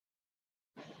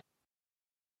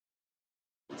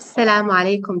السلام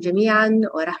عليكم جميعا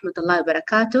ورحمة الله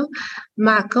وبركاته.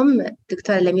 معكم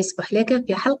دكتورة لميس بوحليكة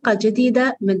في حلقة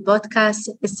جديدة من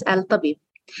بودكاست اسأل طبيب.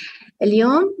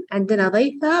 اليوم عندنا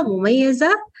ضيفة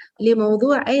مميزة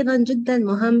لموضوع أيضا جدا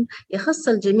مهم يخص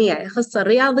الجميع، يخص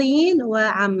الرياضيين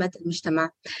وعامة المجتمع.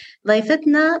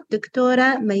 ضيفتنا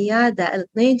دكتورة ميادة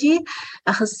القنيجي،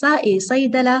 أخصائي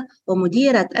صيدلة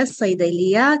ومديرة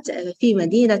الصيدليات في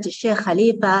مدينة الشيخ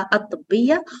خليفة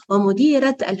الطبية،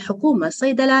 ومديرة الحكومة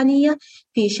الصيدلانية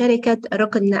في شركة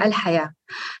ركن الحياة،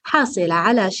 حاصلة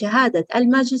على شهادة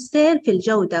الماجستير في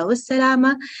الجودة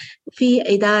والسلامة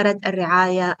في إدارة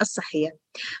الرعاية الصحية.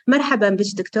 مرحبا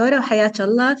بك دكتورة وحياك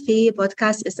الله في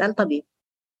بودكاست اسأل طبيب.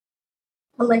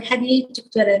 الله يحييك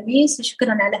دكتورة ميس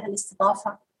وشكرا على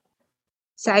هالاستضافة.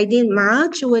 سعيدين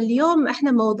معك. واليوم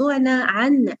احنا موضوعنا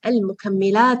عن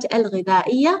المكملات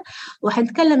الغذائية،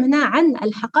 وحنتكلم هنا عن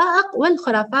الحقائق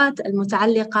والخرافات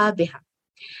المتعلقة بها.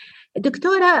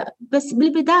 دكتورة، بس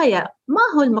بالبداية ما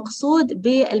هو المقصود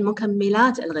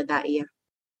بالمكملات الغذائية؟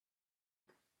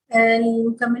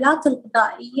 المكملات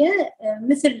الغذائية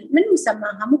مثل من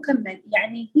مسماها مكمل،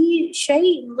 يعني هي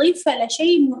شيء نضيفه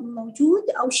لشيء موجود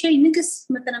أو شيء نقص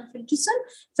مثلا في الجسم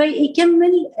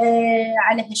فيكمل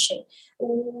على هالشيء.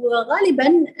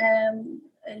 وغالبا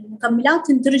المكملات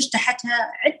تندرج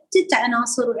تحتها عدة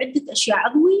عناصر وعدة أشياء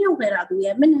عضوية وغير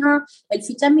عضوية، منها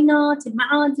الفيتامينات،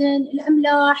 المعادن،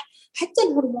 الأملاح، حتى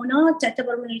الهرمونات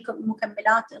تعتبر من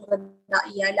المكملات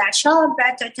الغذائية، الأعشاب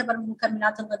بعد تعتبر من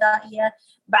المكملات الغذائية،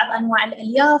 بعض أنواع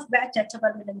الألياف بعد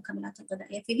تعتبر من المكملات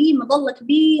الغذائية. فهي مظلة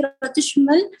كبيرة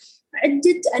تشمل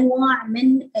عدة أنواع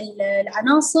من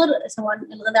العناصر سواء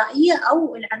الغذائية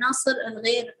أو العناصر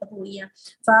الغير عضوية.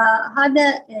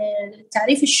 فهذا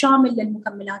التعريف الشامل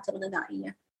للمكملات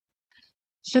الغذائية.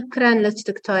 شكرا لك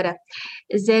دكتورة.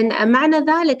 زين، معنى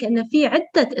ذلك أن في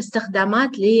عدة استخدامات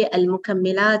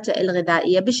للمكملات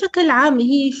الغذائية بشكل عام،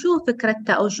 هي شو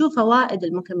فكرتها أو شو فوائد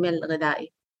المكمل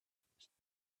الغذائي؟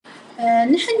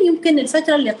 نحن يمكن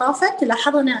الفترة اللي طافت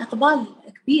لاحظنا إقبال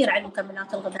كبير على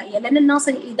المكملات الغذائية، لأن الناس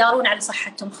يدارون على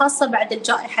صحتهم، خاصة بعد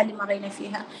الجائحة اللي مرينا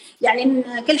فيها. يعني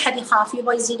كل حد يخاف،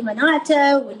 يبغى يزيد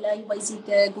مناعته ولا يبغى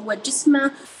يزيد قوة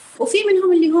جسمه، وفي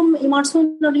منهم اللي هم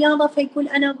يمارسون الرياضة فيقول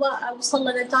أنا أبغى أوصل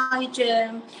لنتائج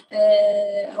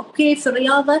أوكي في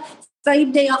الرياضة،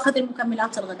 فيبدأ ياخذ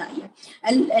المكملات الغذائية.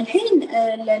 الحين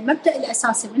المبدأ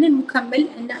الأساسي من المكمل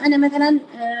أن أنا مثلا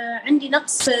عندي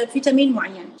نقص فيتامين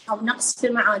معين أو نقص في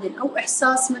معادن أو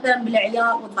إحساس مثلا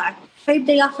بالإعياء والضعف،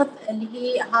 فيبدأ ياخذ اللي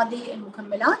هي هذه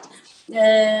المكملات.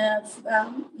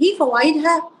 هي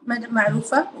فوائدها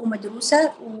معروفة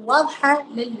ومدروسة وواضحة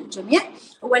للجميع،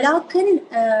 ولكن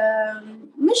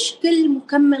مش كل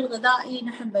مكمل غذائي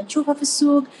نحن بنشوفه في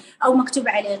السوق أو مكتوب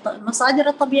عليه المصادر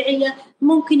الطبيعية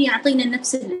ممكن يعطينا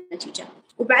نفس النتيجة.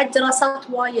 وبعد دراسات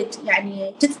وايد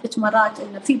يعني تثبت مرات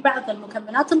أن في بعض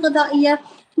المكملات الغذائية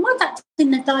ما تعطي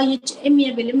النتائج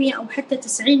 100% أو حتى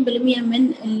 90%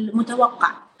 من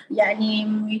المتوقع. يعني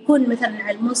يكون مثلا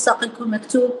على الملصق يكون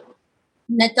مكتوب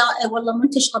نتائج والله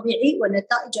منتج طبيعي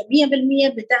ونتائج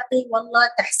 100% بتعطي والله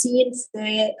تحسين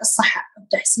في الصحة أو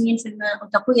تحسين في أو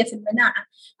تقوية في المناعة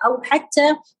أو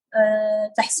حتى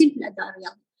تحسين في الأداء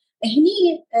الرياضي.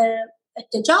 هني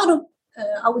التجارب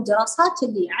أو الدراسات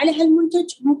اللي على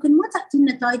هالمنتج ممكن ما تعطي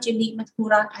النتائج اللي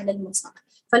مذكورة على الملصق،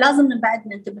 فلازم بعد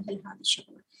ننتبه لهذه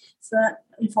الشغلة.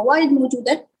 فالفوائد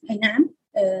موجودة نعم،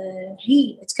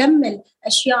 هي تكمل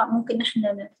أشياء ممكن نحن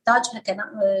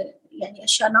نحتاجها يعني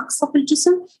أشياء ناقصة في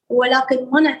الجسم، ولكن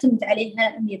ما نعتمد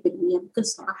عليها 100% بكل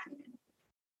صراحة يعني.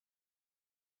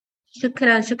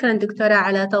 شكرا دكتورة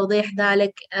على توضيح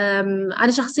ذلك.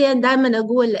 أنا شخصيا دائما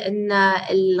أقول أن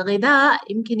الغذاء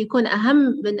يمكن يكون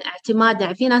أهم من اعتمادنا.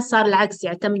 يعني في ناس صار العكس،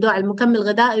 يعتمدوا على المكمل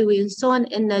الغذائي وينسون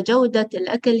أن جودة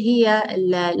الأكل هي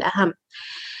الأهم.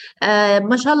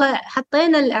 ما شاء الله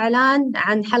حطينا الإعلان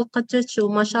عن حلقتك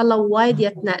وما شاء الله وايد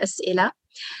يتنا أسئلة،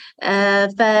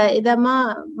 فإذا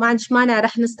ما عندش مانع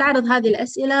رح نستعرض هذه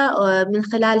الأسئلة من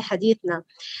خلال حديثنا.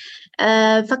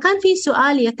 فكان في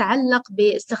سؤال يتعلق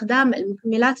باستخدام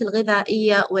المكملات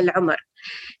الغذائية والعمر،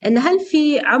 إن هل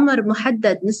في عمر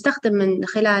محدد نستخدم من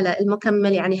خلاله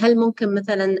المكمل؟ يعني هل ممكن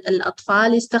مثلا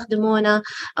الأطفال يستخدمونه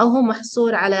أو هو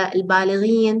محصور على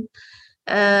البالغين؟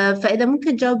 فإذا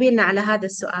ممكن تجاوبينا على هذا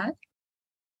السؤال.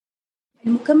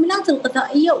 المكملات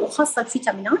الغذائية وخاصة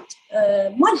الفيتامينات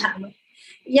ما لها عمر.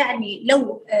 يعني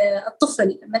لو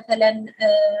الطفل مثلا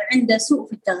عنده سوء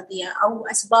في التغذية أو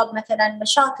أسباب مثلا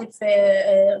مشاكل في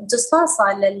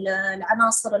امتصاصه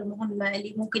للعناصر المهمة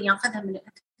اللي ممكن ياخذها من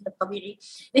الأكل الطبيعي،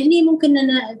 هني ممكن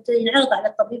نعرض على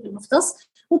الطبيب المختص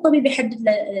والطبيب يحدد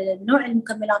له نوع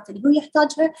المكملات اللي هو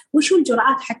يحتاجها وشو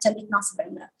الجرعات حتى اللي تناسب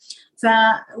عمره.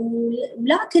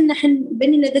 ولكن نحن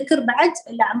بني ذكر بعد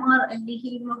الأعمار اللي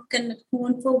هي ممكن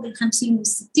تكون فوق 50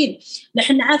 و60.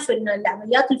 نحن نعرف أن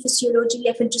العمليات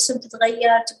الفسيولوجية في الجسم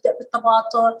تتغير، تبدأ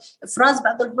بالتباطؤ، إفراز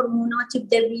بعض الهرمونات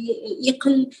يبدأ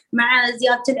يقل مع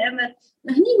زيادة العمر.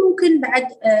 هني ممكن بعد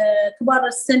كبار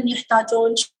السن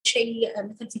يحتاجون شيء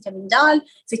مثل فيتامين د،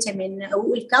 فيتامين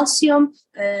أو الكالسيوم،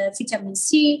 فيتامين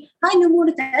سي. هاي الأمور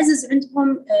تعزز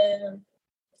عندهم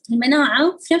المناعة،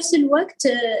 وفي نفس الوقت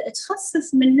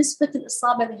تخفف من نسبة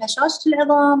الإصابة بهشاشة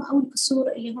العظام أو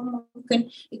الكسور اللي هم ممكن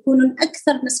يكونون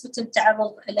أكثر نسبة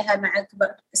التعرض لها مع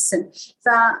كبر السن.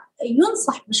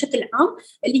 فينصح بشكل عام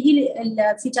اللي هي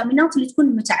الفيتامينات اللي تكون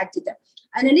متعددة.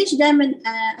 أنا ليش دائما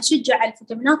أشجع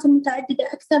الفيتامينات المتعددة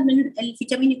أكثر من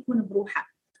الفيتامين يكون بروحه؟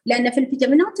 لأن في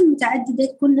الفيتامينات المتعددة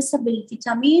تكون نسب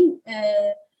الفيتامين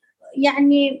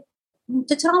يعني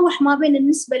تتراوح ما بين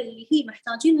النسبة اللي هي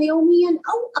محتاجينها يومياً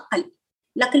أو أقل.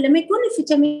 لكن لما يكون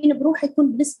الفيتامين بروحه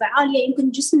يكون بنسبة عالية، يمكن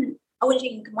الجسم أول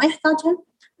شيء يمكن ما يحتاجها،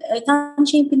 ثاني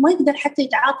شيء يمكن ما يقدر حتى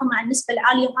يتعاطى مع النسبة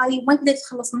العالية هاي، وما يقدر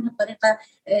يتخلص منها بطريقة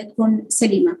تكون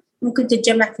سليمة، ممكن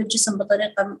تتجمع في الجسم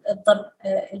بطريقة تضر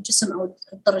الجسم أو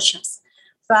تضر الشخص.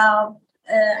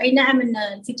 أي نعم أن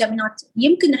الفيتامينات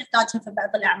يمكن نحتاجها في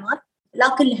بعض الأعمار،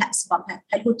 لكن لها أسبابها،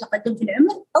 هل هو تقدم في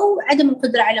العمر أو عدم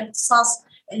القدرة على امتصاص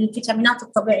الفيتامينات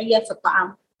الطبيعية في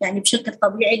الطعام يعني بشكل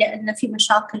طبيعي، لأن في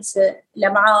مشاكل في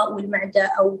الأمعاء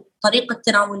والمعدة أو طريقة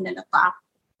تناولنا للطعام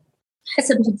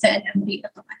حسب الفئة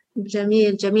العمرية طبعا.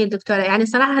 جميل جميل دكتورة، يعني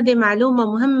صراحة هذه معلومة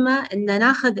مهمة إن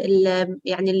ناخذ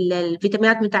يعني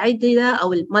الفيتامينات متعددة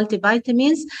أو المالتي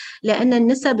فيتامينز، لأن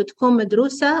النسب تكون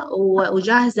مدروسة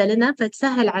وجاهزة لنا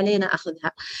فتسهل علينا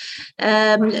أخذها.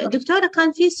 دكتورة،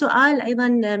 كان في سؤال أيضا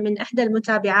من إحدى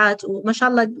المتابعات، وما شاء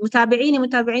الله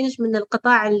متابعينش من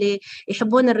القطاع اللي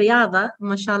يحبون الرياضة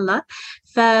ما شاء الله،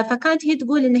 فكانت هي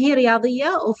تقول إن هي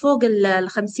رياضية وفوق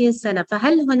 50 سنة،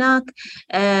 فهل هناك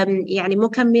يعني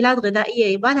مكملات غذائية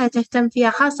يبالها تهتم فيها،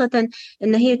 خاصة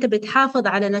إن هي تبي تحافظ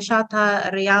على نشاطها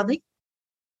الرياضي؟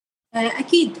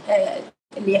 أكيد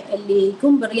اللي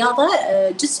يقوم بالرياضة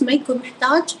جسمه يكون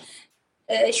محتاج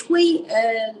شوي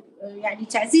يعني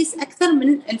تعزيز أكثر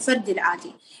من الفرد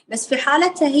العادي، بس في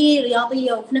حالتها هي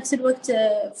رياضية وفي نفس الوقت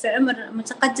في عمر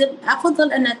متقدم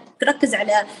أفضل أن تركز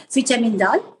على فيتامين د.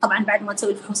 طبعا بعد ما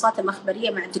تسوي الفحوصات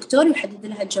المخبرية مع الدكتور يحدد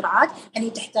لها الجرعات، هل هي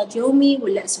تحتاج يومي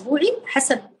ولا أسبوعي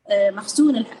حسب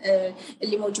مخزون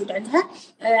اللي موجود عندها.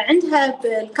 عندها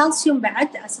بالكالسيوم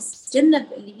بعد أساس تجنب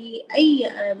اللي هي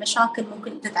أي مشاكل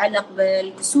ممكن تتعلق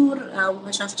بالكسور أو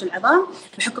هشاشة العظام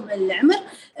بحكم العمر.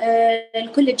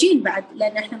 الكولاجين بعد،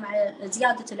 لأن إحنا مع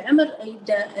زيادة العمر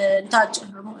يبدأ إنتاج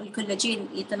الكولاجين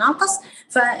يتناقص،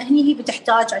 فهني هي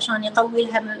بتحتاج عشان يقوي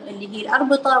لها اللي هي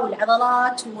الأربطة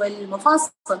والعضلات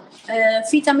والمفاصل.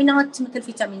 فيتامينات مثل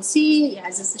فيتامين سي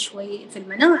يعزز شوي في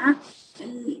المناعة.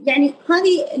 يعني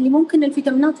هذه اللي ممكن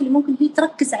الفيتامينات اللي ممكن هي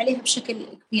تركز عليها بشكل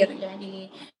كبير يعني.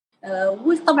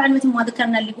 وطبعا مثل ما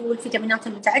ذكرنا اللي هو الفيتامينات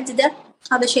المتعددة،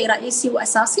 هذا شيء رئيسي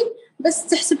وأساسي، بس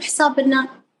تحسب حساب إنه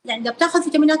يعني إذا بتاخذ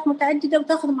فيتامينات متعددة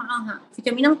وتاخذ معاها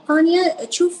فيتامينات ثانية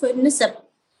تشوف النسب،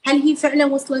 هل هي فعلا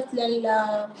وصلت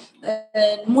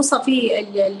للموصى في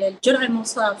الجرعة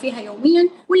الموصى فيها يوميا،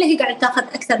 ولا هي قاعدة تاخذ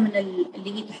أكثر من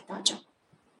اللي هي تحتاجه.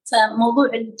 فموضوع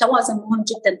التوازن مهم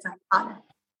جدا في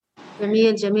الحالة.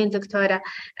 جميل جميل دكتورة.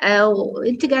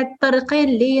 وانت قاعد تطرقين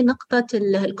لنقطة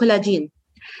الكولاجين،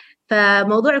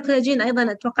 فموضوع الكولاجين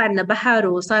أيضا أتوقع أنه بحر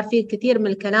وصار فيه كثير من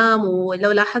الكلام،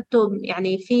 ولو لاحظتوا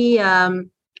يعني في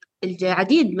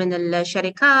العديد من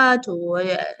الشركات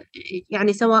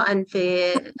ويعني سواء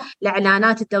في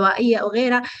الإعلانات الدوائية أو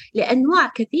غيرها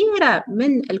لأنواع كثيرة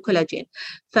من الكولاجين،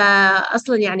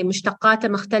 فأصلا يعني مشتقاته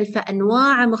مختلفة،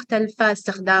 أنواع مختلفة،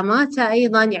 استخداماتها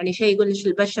أيضا يعني شيء يقول لك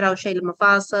البشرة وشيء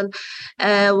للمفاصل،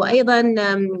 وأيضا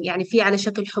يعني في على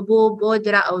شكل حبوب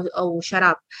بودرة أو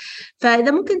شراب.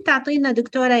 فإذا ممكن تعطينا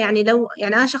دكتورة، يعني لو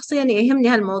يعني أنا شخصيا يهمني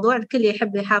هالموضوع، الكل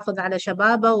يحب يحافظ على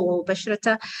شبابه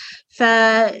وبشرته،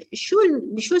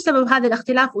 فشو سبب هذا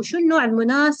الاختلاف، وشو النوع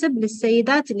المناسب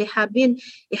للسيدات اللي حابين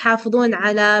يحافظون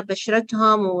على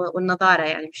بشرتهم والنضارة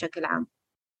يعني بشكل عام؟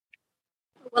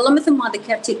 والله مثل ما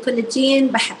ذكرتي الكولاجين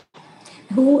بحر،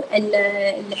 هو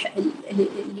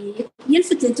اللي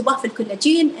يلفت الانتباه في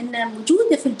الكولاجين انه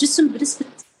موجوده في الجسم بنسبه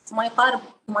ما يقارب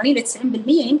 80 ل 90%،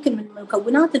 يمكن من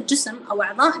مكونات الجسم او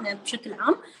اعضائنا بشكل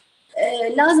عام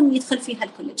لازم يدخل فيها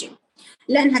الكولاجين،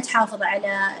 لانها تحافظ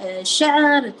على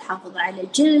الشعر، تحافظ على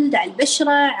الجلد، على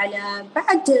البشره، على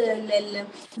بعد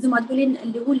مثل ما تقولين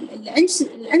اللي هو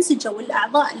الانسجه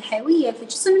والاعضاء الحيويه في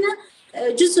جسمنا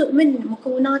جزء من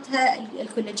مكوناتها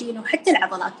الكولاجين وحتى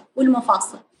العضلات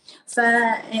والمفاصل.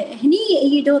 فهني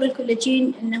يجي دور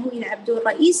الكولاجين انه يلعب دور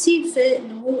رئيسي في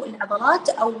نمو العضلات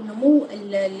او نمو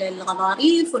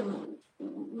الغضاريف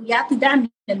ويعطي دعم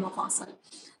للمفاصل.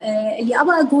 اللي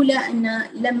ابغى اقوله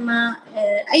انه لما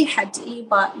اي حد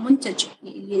يبغى منتج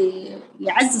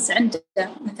يعزز عنده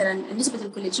مثلا نسبه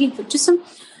الكولاجين في الجسم،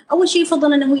 اول شيء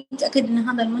يفضل انه يتاكد ان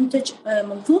هذا المنتج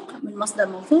موثوق من مصدر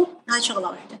موثوق. هاي شغله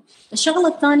واحده. الشغله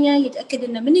الثانيه يتاكد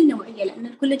انه من النوعيه، لان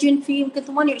الكولاجين فيه يمكن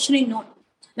 28 نوع،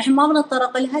 نحن ما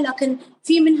بنتطرق لها، لكن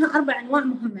في منها 4 أنواع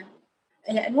مهمه.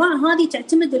 الانواع هذه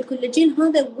تعتمد الكولاجين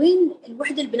هذا وين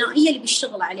الوحده البنائيه اللي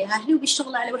بيشتغل عليها. هل هو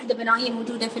بيشتغل على وحده بنائيه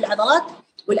موجوده في العضلات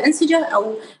والانسجه،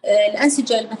 او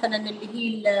الانسجه مثلا اللي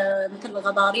هي مثل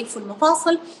الغضاريف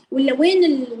والمفاصل، ولا وين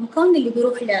المكان اللي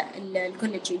بيروح له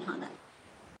الكولاجين هذا.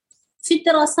 في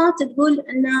الدراسات تقول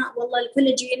ان والله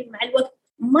الكولاجين مع الوقت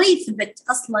ما يثبت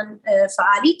اصلا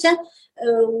فعاليته،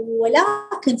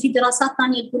 ولكن في دراسات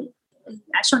ثانيه تقول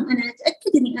عشان انا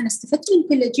اتاكد اني انا استفدت من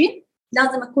الكولاجين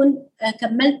لازم أكون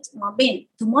كملت ما بين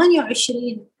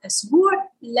 28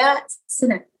 أسبوع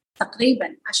لسنة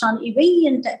تقريبا عشان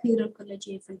يبين تأثير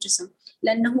الكولاجين في الجسم،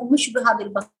 لأنه مش بهذه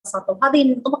البساطة. وهذا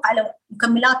ينطبق على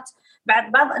مكملات،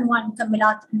 بعض أنواع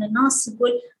المكملات إن الناس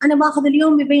تقول أنا باخذ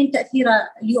اليوم يبين تأثيره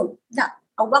اليوم، لا،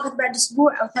 أو باخذ بعد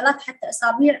أسبوع أو 3 حتى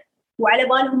أسابيع، وعلى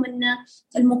بالهم إن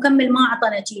المكمل ما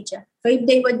أعطى نتيجة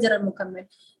فيبدأ يودر المكمل.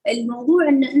 الموضوع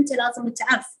إن أنت لازم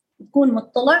تعرف، تكون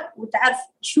مطلع وتعرف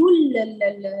شو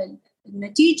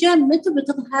النتيجة متى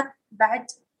بتظهر بعد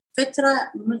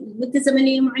فترة مدة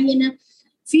زمنية معينة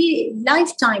في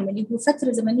لايف تايم، اللي هو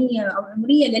فترة زمنية أو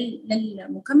عمرية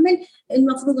للمكمل،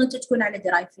 المفروض أنت تكون على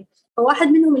دراية فيه. فواحد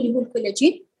منهم اللي هو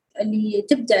الكولاجين اللي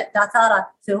تبدأ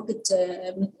تأثاره في وقت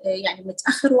يعني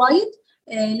متأخر وايد،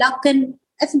 لكن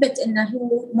أثبت أنه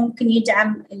هو ممكن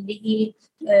يدعم اللي هي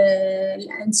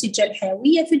الأنسجة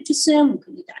الحيوية في الجسم،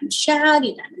 ممكن يدعم الشعر،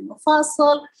 يدعم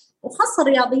المفاصل، وخاصة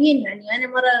الرياضيين. يعني أنا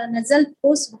مرة نزلت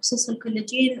بوست بخصوص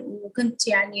الكولاجين وكنت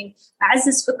يعني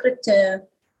أعزز فكرة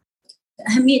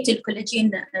أهمية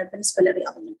الكولاجين بالنسبة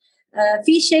للرياضيين.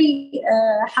 في شيء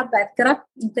حابة أذكره،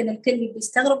 يمكن الكل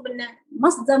بيستغرب إنه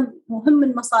مصدر مهم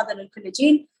من مصادر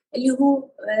الكولاجين اللي هو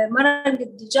مرق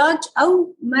الدجاج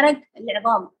أو مرق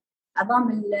العظام،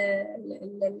 عظام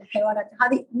الحيوانات.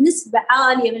 هذه نسبة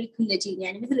عالية من الكولاجين،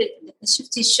 يعني مثل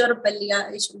شفتي الشرب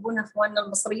اللي يشربونه اخواننا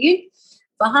المصريين،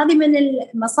 فهذه من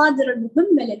المصادر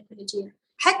المهمة للكولاجين.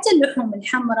 حتى اللحوم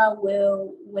الحمراء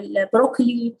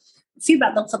والبروكلي، في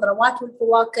بعض الخضروات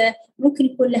والفواكه ممكن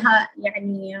يكون لها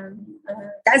يعني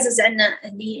تعزز عنا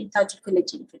لإنتاج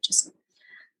الكولاجين في الجسم.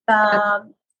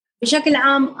 فبشكل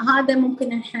عام هذا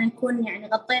ممكن احنا نكون يعني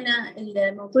غطينا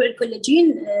الموضوع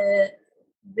الكولاجين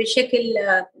بشكل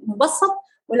مبسط،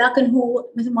 ولكن هو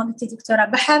مثل ما قلتي دكتورة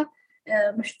بحر،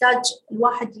 محتاج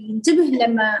الواحد ينتبه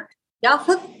لما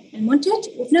ياخذ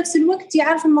المنتج، وفي نفس الوقت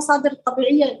يعرف المصادر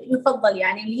الطبيعية يفضل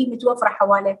يعني اللي هي متوفرة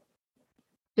حواليه.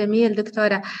 جميل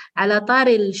دكتورة. على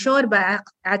طاري الشوربة،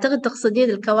 أعتقد تقصدين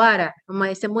الكوارع، هم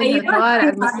يسمونها أيوة. الكوارع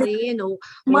المصريين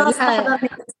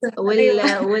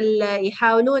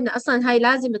يحاولون أصلا هاي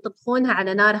لازم يطبخونها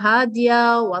على نار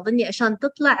هادية، وأظني عشان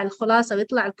تطلع الخلاصة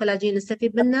ويطلع الكولاجين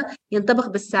نستفيد منه ينطبخ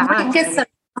بالساعات. ما يتكسر،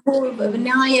 هو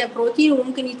بالنهاية بروتين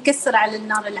وممكن يتكسر على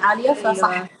النار العالية. فصح.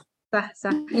 أيوة.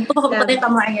 صح ينطبخ بطريقة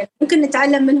معينة، ممكن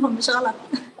نتعلم منهم مش غلط.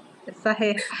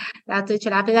 صحيح، يعطيك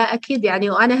العافية. لا أكيد يعني،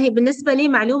 وأنا هي بالنسبة لي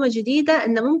معلومة جديدة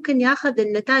إنه ممكن ياخذ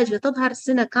النتائج لتظهر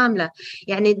سنة كاملة.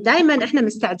 يعني دائما إحنا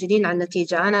مستعجلين على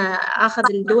النتيجة، أنا آخذ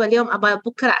الدواء اليوم أبغى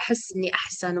بكرة أحس إني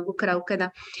أحسن وبكرة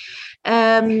وكذا.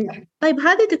 طيب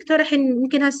هذه دكتورة، الحين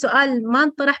يمكن هالسؤال ما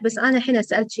انطرح بس أنا الحين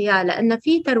أسألك إياه، لأن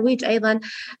في ترويج أيضا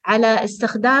على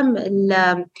استخدام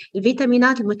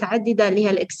الفيتامينات المتعددة اللي هي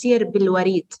الإكسير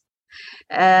بالوريد.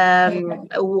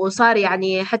 وصار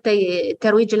يعني حتى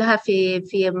ترويج لها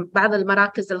في بعض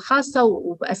المراكز الخاصة،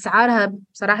 وأسعارها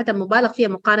صراحة مبالغ فيها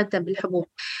مقارنة بالحبوب.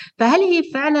 فهل هي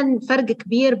فعلا فرق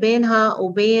كبير بينها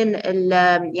وبين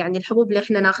يعني الحبوب اللي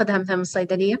احنا ناخذها مثلا من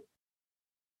الصيدلية؟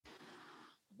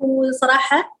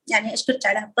 وصراحة يعني أشكرك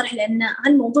على هالطرح، لأن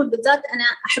هالموضوع بالذات أنا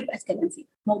أحب أتكلم فيه،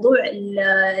 موضوع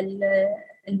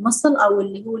المصل أو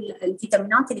اللي هو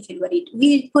الفيتامينات اللي في الوريد،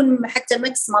 وهي تكون حتى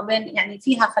مكس ما بين، يعني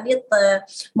فيها خليط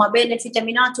ما بين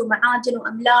الفيتامينات ومعادن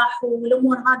وأملاح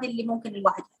والأمور هذه اللي ممكن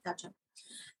الواحد يحتاجها.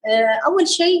 أول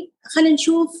شيء خلينا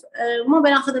نشوف، ما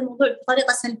بناخذ الموضوع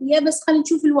بطريقة سلبية، بس خلينا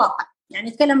نشوف الواقع، يعني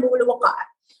نتكلم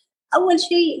بالوقائع. أول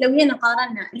شيء لو جينا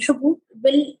قارنا الحبوب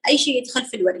بأي شيء يدخل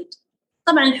في الوريد،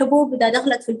 طبعا الحبوب إذا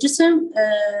دخلت في الجسم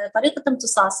طريقة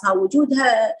امتصاصها،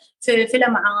 وجودها في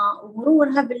الأمعاء،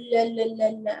 ومرورها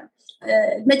بالمجرى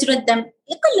الدم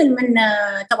يقلل من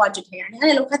تواجدها. يعني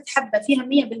أنا لو أخذت حبة فيها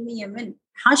 100% من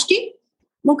حاجتي،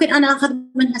 ممكن أنا أخذ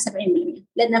منها 70%،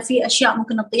 لأن في أشياء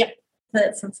ممكن تضيع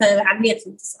في عملية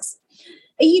الامتصاص.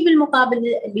 أي بالمقابل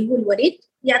اللي هو الوريد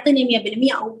يعطيني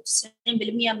 100% أو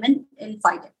 90% من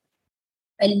الفائدة.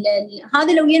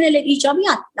 هذا لو جينا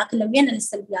للإيجابيات، لكن لو جينا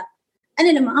للسلبيات، أنا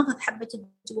لما أخذ حبة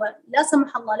الدواء لا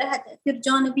سمح الله لها تأثير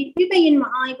جانبي، بيبين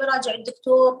معاي، براجع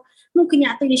الدكتور، ممكن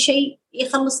يعطيني شيء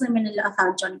يخلصني من الآثار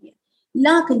الجانبية.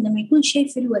 لكن لما يكون شيء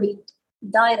في الوريد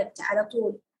دايركت على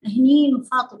طول، هني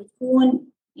المخاطر تكون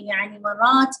يعني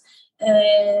مرات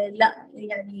لا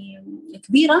يعني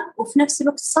كبيرة، وفي نفس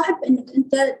الوقت صعب إنك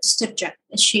أنت تسترجع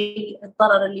الشيء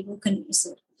الضرر اللي ممكن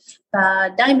يصير.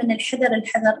 فدائما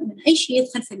الحذر من أي شيء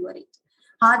يدخل في الوريد.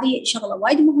 هذه شغلة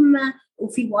وايد مهمة،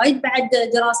 وفي وايد بعد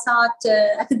دراسات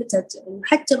أثبتت،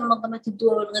 وحتى منظمة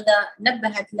الدواء والغذاء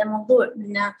نبهت لموضوع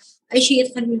أن أي شيء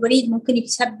يدخل في الوريد ممكن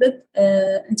يسبب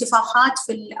انتفاخات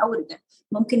في الأوردة،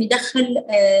 ممكن يدخل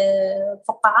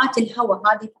فقاعات الهواء.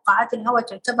 هذه فقاعات الهواء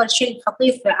تعتبر شيء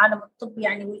خطير في عالم الطب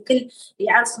يعني، والكل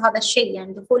يعرف هذا الشيء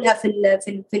يعني، دخولها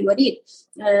في الوريد.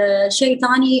 شيء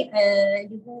ثاني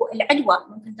اللي هو العدوى،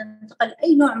 ممكن تنتقل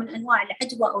أي نوع من أنواع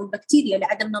العدوى أو البكتيريا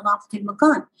لعدم نظافة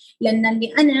المكان. لأن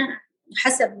اللي أنا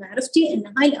حسب معرفتي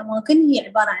أن هاي الأماكن هي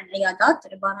عبارة عن عيادات،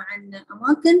 عبارة عن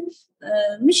أماكن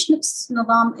مش نفس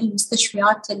نظام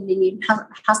المستشفيات اللي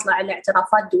حاصلة على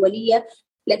اعترافات دولية،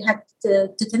 لأنها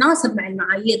تتناسب مع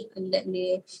المعايير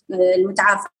اللي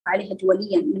المتعارف عليها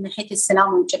دوليا من ناحية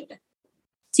السلامة والجودة.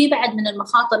 في بعد من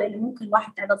المخاطر اللي ممكن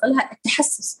الواحد يتعرض لها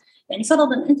التحسس. يعني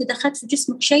فرضا أنت دخلت في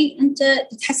جسمك شيء أنت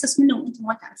تتحسس منه وأنت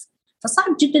ما تعرف،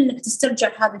 فصعب جدا أنك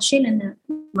تسترجع هذا الشيء، لأن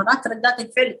مرات ردات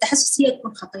الفعل التحسسية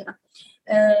تكون خطيرة.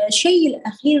 الشيء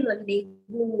الأخير اللي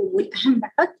هو والأهم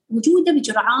بعد، وجوده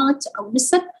بجرعات أو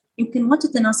نسب يمكن ما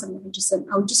تتناسب مع الجسم،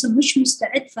 أو الجسم مش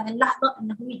مستعد في هاللحظة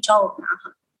أنه يتجاوب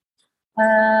معها.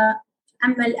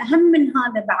 أما الأهم من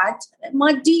هذا بعد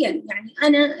ماديا، يعني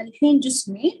أنا الحين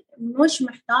جسمي مش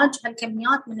محتاج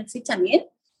هالكميات من الفيتامين.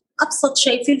 أبسط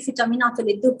شيء في الفيتامينات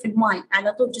اللي تذوب في الماء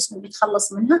على طول جسمي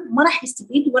بيتخلص منها، ما راح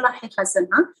يستفيد ولا راح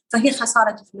يخزنها، فهي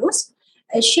خسارة فلوس.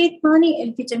 الشيء الثاني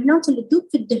الفيتامينات اللي تذوب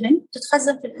في الدهن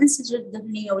تتخزن في الأنسجة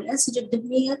الدهنية، والأنسجة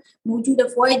الدهنية موجودة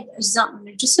في وايد أجزاء من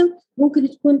الجسم، ممكن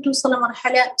تكون توصل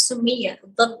لمرحلة سمية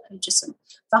تضر الجسم،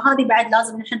 فهذه بعد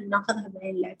لازم نحن ناخذها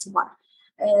بعين الاعتبار.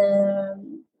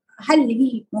 هل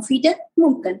هي مفيدة؟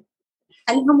 ممكن.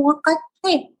 حلها مؤقت؟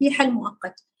 هي حل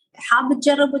مؤقت. حاب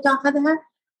تجرب وتاخذها؟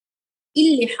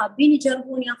 اللي حابين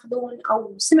يجربون ياخذون،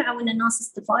 أو سمعوا إن الناس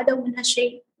استفادوا من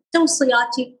هالشيء،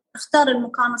 توصياتي اختار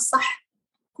المكان الصح،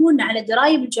 كون على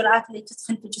دراية بالجرعات اللي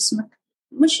تدخل في جسمك،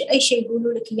 مش أي شيء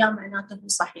يقولوا لك إياه معناته هو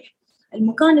صحيح.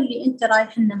 المكان اللي أنت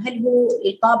رايح لنا هل هو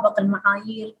يطابق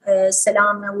المعايير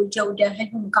السلامة والجودة؟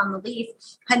 هل هو مكان نظيف؟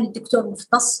 هل الدكتور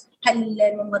مختص؟ هل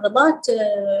الممرضات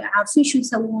عارفين شو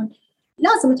يسوون؟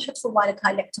 لازم تحط في بالك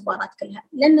هاي الاعتبارات كلها،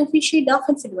 لأنه في شيء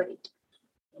داخل في الوريد،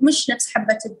 مش نفس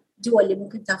حبة الدواء اللي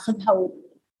ممكن تاخذها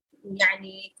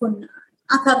ويعني يكون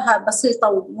أثرها بسيطة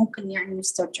وممكن يعني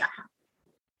نسترجعها.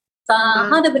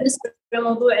 فهذا بالنسبة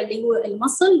لموضوع اللي هو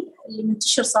المصل اللي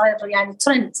منتشر، صاير يعني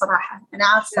ترند صراحة. أنا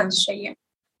عارفة الشيء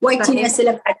وايد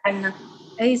أسئلة بعد عنه.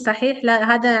 أي صحيح.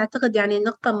 لا هذا أعتقد يعني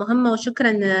نقطة مهمة،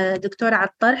 وشكرا دكتورة على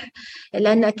الطرح،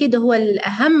 لأن أكيد هو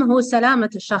الأهم هو سلامة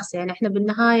الشخص. يعني إحنا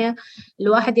بالنهاية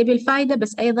الواحد يبي الفائدة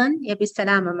بس أيضا يبي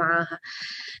السلامة معاها.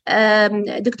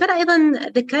 دكتورة أيضا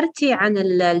ذكرتي عن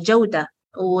الجودة،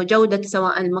 وجودة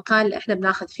سواء المكان اللي إحنا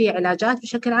بناخذ فيه علاجات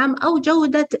بشكل عام، أو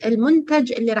جودة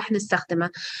المنتج اللي راح نستخدمه،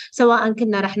 سواء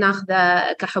كنا راح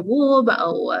ناخذه كحبوب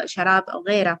أو شراب أو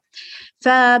غيره.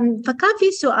 فكان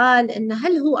في سؤال إن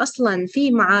هل هو أصلاً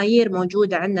في معايير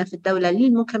موجودة عندنا في الدولة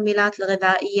للمكملات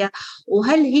الغذائية،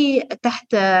 وهل هي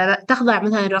تخضع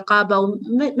مثلاً رقابة،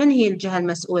 ومن هي الجهة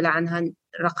المسؤولة عن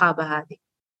الرقابة هذه؟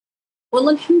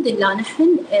 والله الحمد لله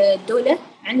نحن الدولة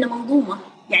عندنا منظومة،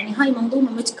 يعني هاي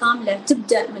منظومة متكاملة،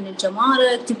 تبدأ من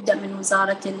الجمارك، تبدأ من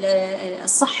وزارة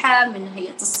الصحة، من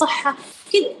هيئة الصحة،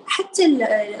 حتى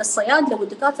الصيادلة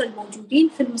والدكاترة الموجودين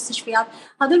في المستشفيات،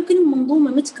 هذول كلهم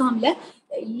منظومة متكاملة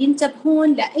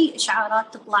ينتبهون لأي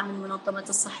إشعارات تطلع من منظمة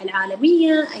الصحة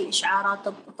العالمية، أي إشعارات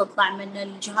تطلع من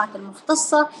الجهات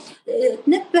المختصة،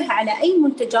 تنبه على أي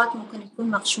منتجات ممكن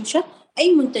تكون مغشوشة،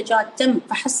 أي منتجات تم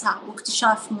فحصها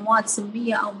واكتشاف مواد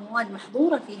سلبية أو مواد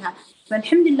محظورة فيها.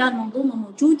 فالحمد لله المنظومة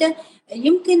موجودة.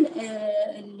 يمكن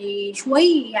اللي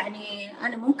شوي يعني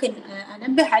أنا ممكن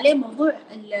أنبه عليه موضوع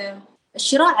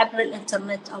الشراء عبر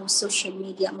الإنترنت أو السوشيال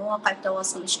ميديا، مواقع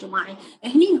التواصل الاجتماعي،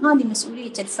 هني هذه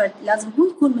مسؤولية الفرد. لازم هو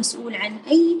يكون مسؤول عن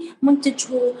أي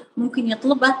منتج هو ممكن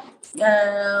يطلبه،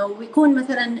 ويكون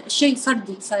مثلا شيء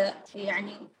فردي.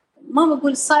 فيعني ما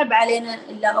بقول صعب علينا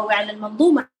إلا أو على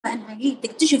المنظومة أنها هي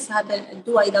تكتشف هذا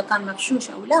الدواء إذا كان مغشوش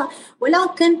أو لا،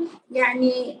 ولكن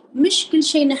يعني مش كل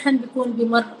شيء نحن بيكون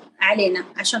بمر علينا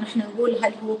عشان احنا نقول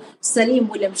هل هو سليم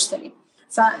ولا مش سليم.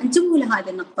 فانتبهوا لهذه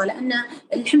النقطة، لأن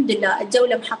الحمد لله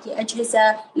الدولة محطية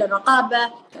أجهزة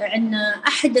للرقابة، عندنا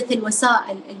أحدث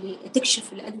الوسائل اللي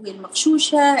تكشف الأدوية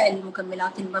المغشوشة،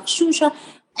 المكملات المغشوشة،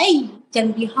 أي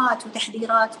تنبيهات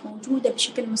وتحذيرات موجودة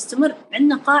بشكل مستمر.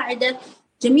 عندنا قاعدة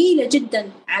جميلة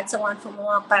جدا عاد سواء في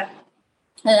مواقع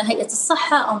هيئة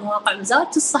الصحة أو مواقع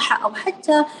وزارة الصحة أو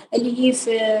حتى اللي هي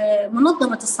في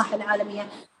منظمة الصحة العالمية،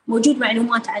 موجود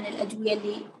معلومات عن الأدوية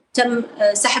اللي تم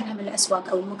سحبها من الأسواق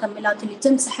أو المكملات اللي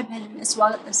تم سحبها من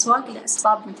الأسواق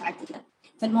لأسباب متعددة.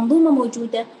 فالمنظومة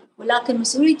موجودة، ولكن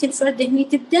مسؤولية الفرد هني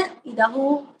تبدأ إذا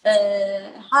هو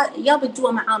ياب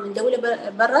الدواء معاه من دولة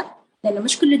برا، لأنه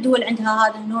مش كل الدول عندها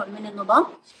هذا النوع من النظام،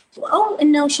 أو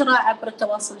إنه شراء عبر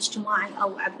التواصل الاجتماعي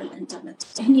أو عبر الإنترنت.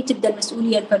 هني تبدأ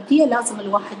المسؤولية الفردية، لازم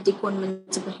الواحد يكون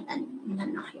منتبه من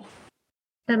هالناحية.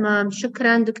 تمام،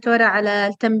 شكرا دكتورة على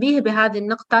التنبيه بهذه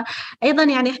النقطة. أيضا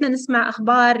يعني إحنا نسمع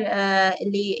أخبار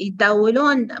اللي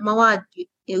يتداولون مواد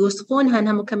يوصفونها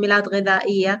أنها مكملات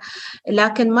غذائية،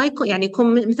 لكن ما يكون يعني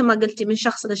يكون مثل ما قلتي من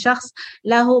شخص لشخص،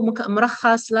 لا هو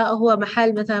مرخص لا هو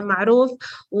محل مثلا معروف،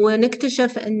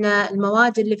 ونكتشف أن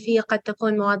المواد اللي فيه قد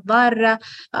تكون مواد ضارة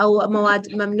أو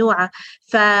مواد ممنوعة.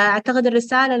 فأعتقد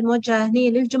الرسالة الموجهة هنا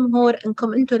للجمهور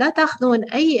أنكم أنتم لا تأخذون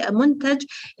أي منتج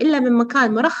إلا من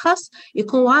مكان مرخص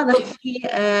يكون واضح فيه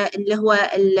اللي هو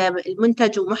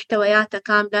المنتج ومحتوياته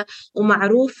كاملة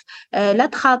ومعروف. لا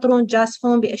تخاطرون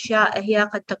جاسفون بأشياء هي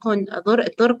قد تكون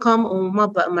تضركم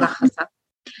وما مرخصة.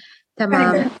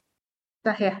 تمام،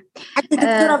 صحيح. حتى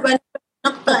دكتورة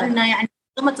نقطة أنه يعني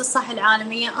منظمة الصحة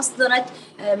العالمية أصدرت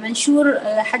منشور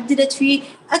حددت فيه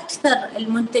أكثر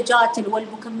المنتجات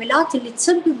والمكملات اللي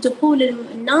تسبب دخول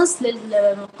الناس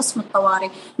للقسم الطوارئ،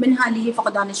 منها اللي هي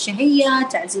فقدان الشهية،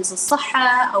 تعزيز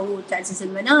الصحة أو تعزيز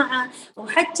المناعة،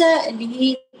 وحتى اللي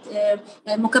هي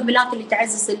مكملات اللي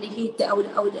تعزز اللي هي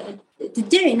أو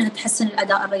تدعي أنها تحسن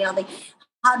الأداء الرياضي.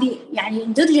 هذه يعني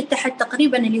اندرجت تحت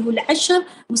تقريبا اللي هو 10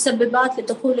 مسببات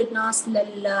لدخول الناس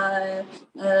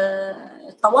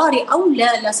للطوارئ أو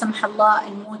لا سمح الله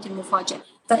الموت المفاجئ.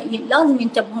 فلازم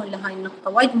ينتبهون لهاي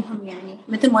النقطة، وايد مهم يعني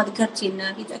مثل ما ذكرتي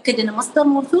إنه يتأكد إنه مصدر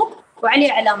موثوق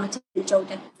وعليه علامة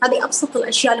الجودة. هذه أبسط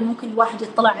الأشياء اللي ممكن الواحد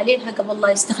يطلع عليها قبل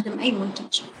لا يستخدم أي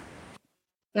منتج.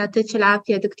 يعطيك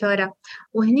العافية دكتورة.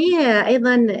 وهني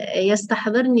أيضا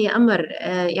يستحضرني أمر،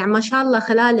 يعني ما شاء الله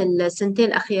خلال السنتين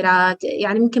الأخيرات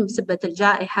يعني يمكن بسبة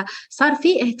الجائحة صار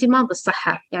في اهتمام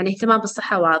بالصحة، يعني اهتمام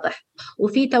بالصحة واضح،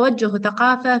 وفي توجه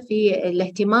وثقافة في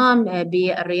الاهتمام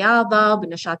بالرياضة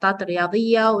بالنشاطات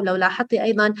الرياضية. ولو لاحظتي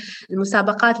أيضا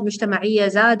المسابقات المجتمعية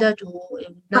زادت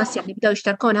والناس يعني بدأوا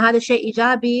يشتركون، هذا شيء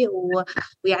إيجابي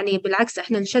ويعني بالعكس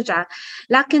إحنا نشجعه.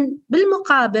 لكن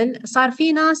بالمقابل صار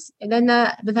في ناس لأن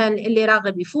مثلا اللي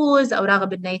راغب يفوز أو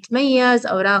راغب إنه يتميز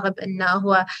أو راغب إنه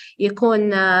هو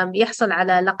يكون يحصل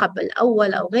على لقب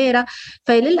الأول أو غيره،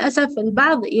 فللأسف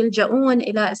البعض يلجؤون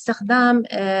إلى استخدام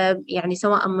يعني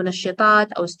سواء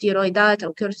منشطات أو ستيرويدات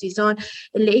أو كورتيزون،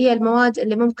 اللي هي المواد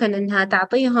اللي ممكن إنها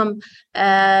تعطيهم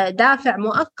دافع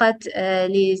مؤقت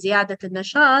لزيادة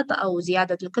النشاط أو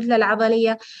زيادة الكتلة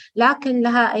العضلية، لكن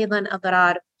لها أيضا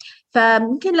أضرار.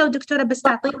 فممكن لو دكتورة بس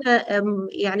تعطينا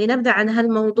يعني نبذة عن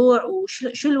هالموضوع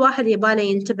وشو الواحد يباله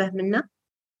ينتبه منه.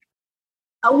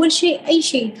 أول شيء أي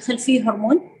شيء يدخل فيه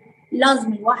هرمون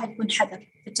لازم الواحد يكون حذر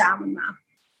في التعامل معه،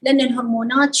 لأن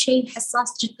الهرمونات شيء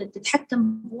حساس جدا،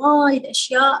 تتحكم بوايد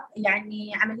أشياء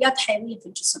يعني عمليات حيوية في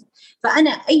الجسم. فأنا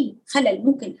أي خلل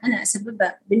ممكن أنا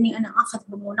أسببه بإني أنا أخذ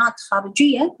هرمونات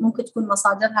خارجية، ممكن تكون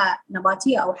مصادرها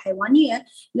نباتية أو حيوانية،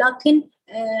 لكن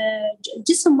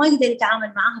الجسم ما يقدر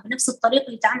يتعامل معها بنفس الطريقة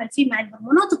اللي يتعامل فيه مع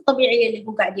الهرمونات الطبيعية اللي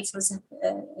هو قاعد يفرزها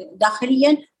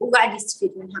داخليا وقاعد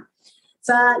يستفيد منها.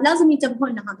 فلازم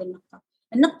ينتبهون لهذه النقطة.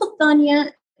 النقطة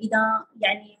الثانية، إذا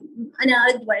يعني أنا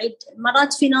أرد وأعيد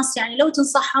مرات في ناس يعني لو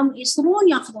تنصحهم يصرون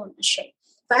يأخذون الشيء،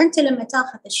 فأنت لما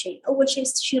تأخذ الشيء أول شيء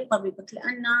استشير طبيبك،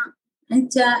 لأن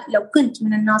أنت لو كنت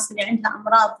من الناس اللي عندها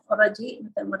أمراض أوريدي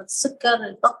مثل مرض السكر،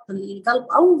 الضغط، القلب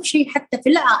أو شيء حتى في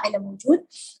العائلة موجود،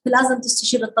 فلازم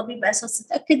تستشير الطبيب على أساس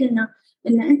تتأكد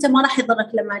إن أنت ما راح يضرك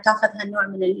لما تأخذ هالنوع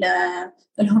من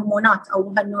الهرمونات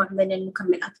أو هالنوع من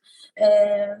المكملات.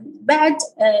 بعد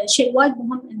شيء وايد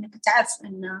مهم إنك تعرف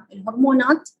إن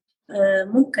الهرمونات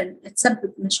ممكن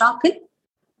تسبب مشاكل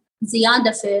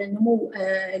زيادة في نمو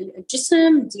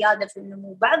الجسم، زيادة في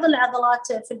نمو بعض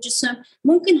العضلات في الجسم.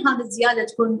 ممكن هذه الزيادة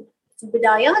تكون في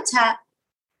بداياتها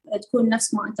تكون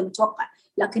نفس ما أنت متوقع،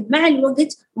 لكن مع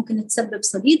الوقت ممكن تسبب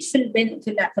صديد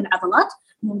في العضلات،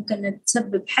 ممكن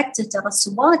تسبب حتى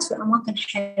ترسبات في أماكن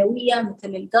حيوية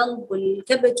مثل القلب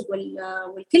والكبد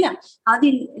والكلى. هذه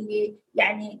اللي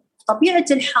يعني طبيعة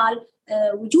الحال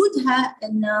وجودها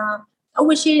أن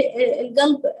أول شيء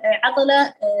القلب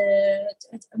عضلة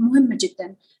مهمة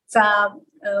جدا،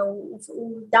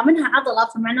 ودامنها عضلة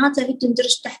فمعناته هي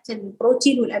تندرج تحت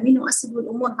البروتين والأمينو أسيد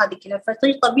والأمور هذه كلها،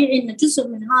 فطبيعي إن جزء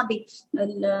من هذه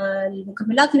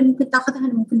المكملات اللي ممكن تاخذها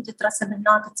ممكن تترسب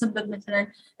هناك، تسبب مثلا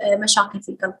مشاكل في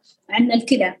القلب. عندنا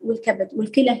الكلى والكبد،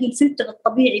 والكلى هي الفلتر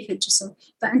الطبيعي في الجسم،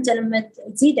 فأنت لما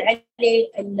تزيد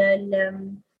عليه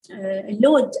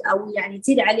اللود أو يعني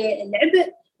تزيد عليه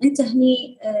العبء، انت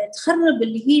هني تخرب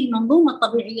اللي هي المنظومه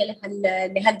الطبيعيه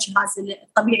لهالجهاز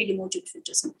الطبيعي اللي موجود في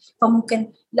الجسم.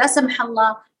 فممكن لا سمح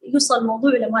الله يوصل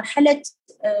الموضوع لمرحله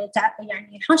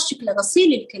يعني يحاشك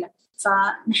لغسيل الكلى،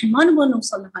 فنحن ما نبغى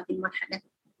نوصل لهذه المرحله.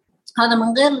 هذا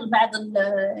من غير بعض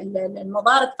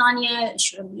المضار الثانيه،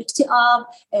 الاكتئاب،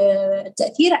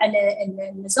 التاثير على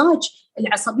المزاج،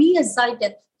 العصبيه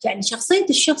الزايده. يعني شخصيه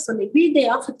الشخص اللي بيده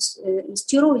ياخذ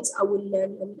الستيرويدز او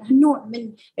هالنوع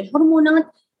من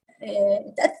الهرمونات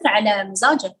تأثر على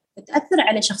مزاجه، تأثر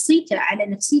على شخصيته، على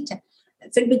نفسيته.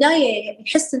 في البداية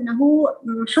يحس أنه هو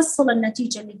محصل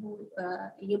النتيجة اللي هو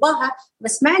يباها،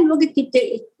 بس مع الوقت يبدأ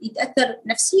يتأثر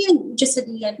نفسيا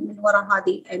وجسديا من وراء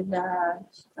هذه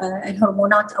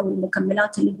الهرمونات أو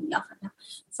المكملات اللي هو ياخذها.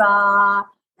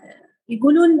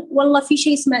 فيقولون والله في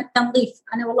شيء اسمه تنظيف،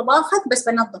 أنا والله باخذ بس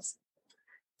بنظف.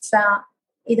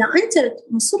 فإذا أنت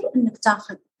مصر أنك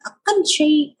تاخذ أقل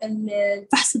شيء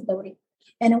الفحص الدوري،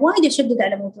 أنا وايد أشدد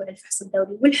على موضوع الفحص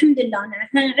الدوري، والحمد لله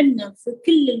إحنا عندنا في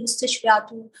كل المستشفيات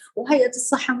وهيئة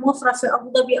الصحة موفرة في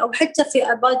أبو ظبي أو حتى في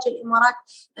باقي الإمارات،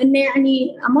 إنه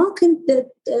يعني أماكن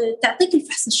تعطيك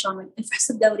الفحص الشامل،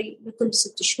 الفحص الدوري بكل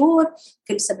 6 شهور،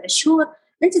 كل 7 شهور،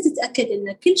 أنت تتأكد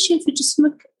إن كل شيء في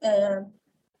جسمك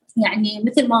يعني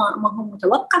مثل ما هو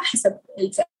متوقع حسب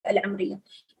الفئة العمرية.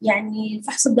 يعني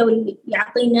الفحص الدوري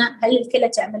يعطينا هل الكلى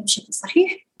تعمل بشكل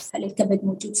صحيح، هل الكبد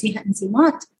موجود فيها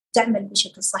انزيمات تعمل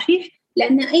بشكل صحيح،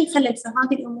 لأن أي خلل في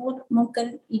هذه الأمور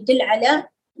ممكن يدل على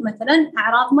مثلا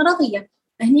أعراض مرضية،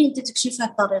 هني أنت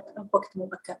تكشفها بوقت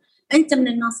مبكر. أنت من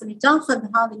الناس اللي تاخذ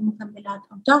هذه المكملات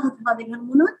أو تاخذ هذه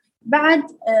الهرمونات، بعد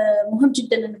مهم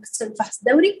جدا أنك تسوي فحص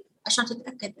دوري عشان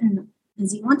تتأكد أنه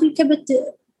انزيمات الكبد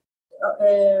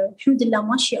الحمد لله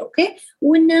ماشية أوكي،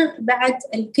 وإنه بعد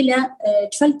الكلى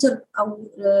تفلتر أو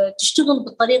تشتغل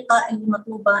بالطريقة اللي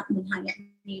مطلوبة منها،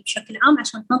 يعني بشكل عام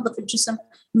عشان تنظف الجسم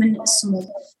من السموم.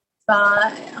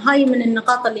 فهاي من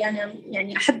النقاط اللي أنا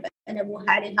يعني أحب أن أبوها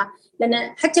عليها،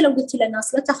 لأن حتى لو قلت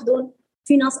للناس لا تأخذون،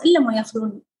 في ناس إلا ما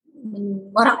يأخذون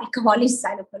من وراء الكواليس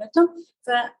على قولتهم.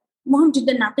 فمهم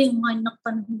جدا نعطيهم هاي النقطة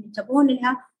أنهم ينتبهون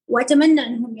لها، وأتمنى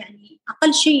أنهم يعني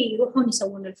أقل شيء يروحون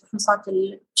يسوون الفحوصات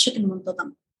بشكل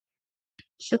منتظم.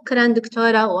 شكرا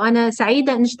دكتورة، وأنا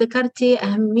سعيدة أنك ذكرتي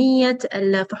أهمية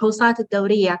الفحوصات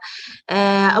الدورية.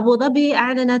 أبو ظبي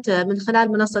أعلنت من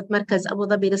خلال منصة مركز أبو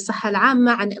ظبي للصحة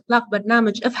العامة عن إطلاق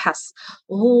برنامج افحص،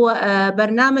 وهو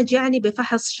برنامج يعني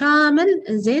بفحص شامل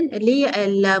زين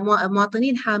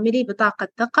للمواطنين حاملي بطاقة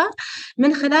ثقة،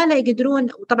 من خلاله يقدرون،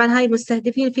 وطبعا هاي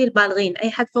مستهدفين فيه البالغين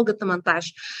أي حد فوق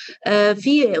 18،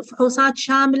 في فحوصات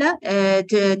شاملة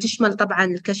تشمل طبعا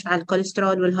الكشف عن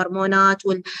الكوليسترول والهرمونات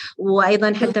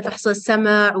وأيضا حتى فحص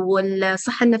السمع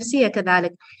والصحة النفتية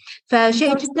كذلك.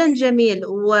 فشيء جدا جميل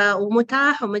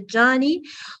ومتاح ومجاني،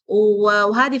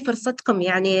 وهذه فرصتكم.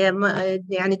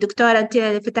 يعني دكتورة أنت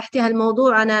فتحتي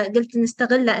هالموضوع، أنا قلت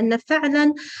نستغله أن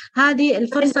فعلا هذه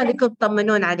الفرصة اللي كنتم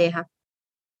تطمنون عليها.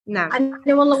 نعم،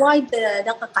 أنا والله وايد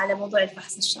دقق على موضوع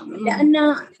الفحص الشامل،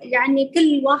 لأنه يعني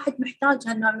كل واحد محتاج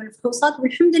هالنوع من الفحوصات،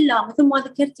 والحمد لله مثل ما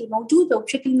ذكرتي موجودة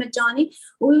وبشكل مجاني،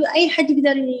 وأي حد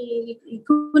يقدر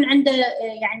يكون عنده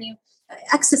يعني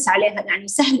أكسس عليها، يعني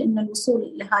سهل إنه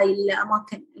الوصول لهاي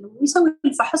الأماكن ويسوي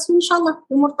الفحص، وإن شاء الله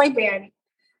الأمور طيبة يعني.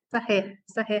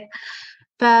 صحيح.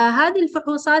 فهذه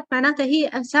الفحوصات معناتها هي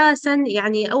أساساً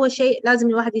يعني أول شيء لازم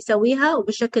الواحد يسويها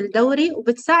وبشكل دوري،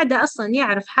 وبتساعده أصلاً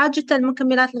يعرف حاجته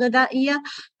المكملات الغذائية،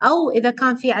 أو إذا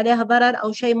كان في عليها ضرر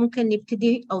أو شيء ممكن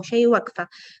يبتدي أو شيء وقفه.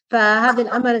 فهذا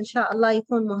الأمر إن شاء الله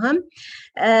يكون مهم.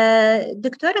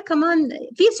 دكتورة كمان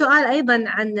في سؤال أيضاً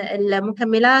عن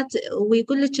المكملات،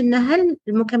 ويقول لك إن هل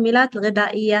المكملات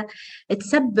الغذائية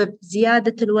تسبب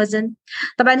زيادة الوزن؟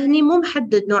 طبعاً هني مو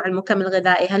محدد نوع المكمل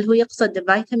الغذائي، هل هو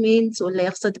يقصد فيتامينز ولا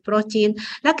يقصد بروتين،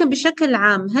 لكن بشكل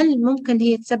عام هل ممكن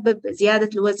هي تسبب زيادة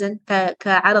الوزن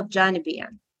كعرض جانبي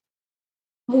يعني؟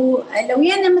 هو لو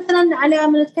يعني مثلا على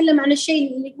ما نتكلم عن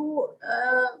الشيء اللي هو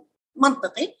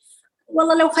منطقي،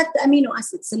 والله لو اخذت امينو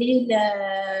اسيدز اللي هي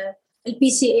البي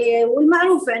سي اي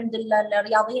والمعروف عند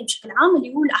الرياضيين بشكل عام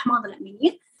اللي هو الاحماض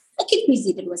الامينيه، اكيد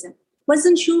بيزيد الوزن.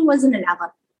 وزن شو؟ وزن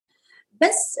العضل.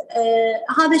 بس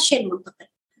هذا الشيء المنطقي.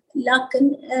 لكن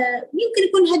يمكن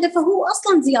يكون هدفه هو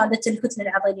اصلا زياده الكتله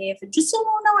العضليه في الجسم،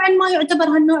 ونوعا ما يعتبر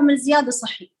هالنوع من الزياده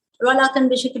صحي ولكن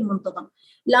بشكل منتظم.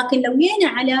 لكن لو جينا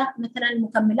على مثلا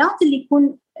المكملات اللي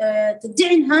يكون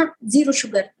تدعي انها زيرو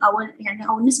شوجر او يعني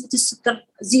او نسبه السكر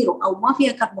زيرو او ما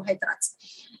فيها كربوهيدرات،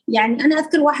 يعني انا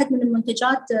اذكر واحد من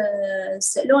المنتجات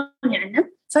سالوني عنه،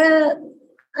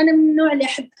 فانا من النوع اللي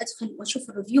احب ادخل واشوف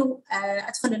الريفيو،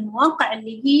 ادخل المواقع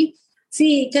اللي هي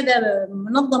في كذا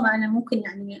منظمه انا ممكن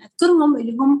يعني اذكرهم،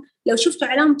 اللي هم لو شفتوا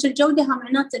علامه الجوده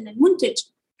معناته ان المنتج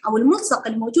او الملصق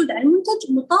الموجود على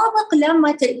المنتج مطابق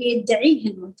لما يدعيه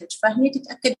المنتج، فهني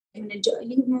تتاكد من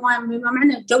بما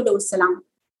معنى الجوده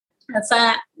والسلامه.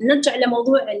 فنرجع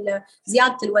لموضوع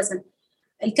زياده الوزن.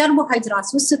 الكربوهيدرات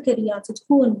والسكريات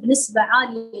تكون بنسبه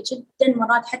عاليه جدا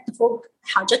مرات حتى فوق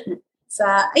حاجتنا،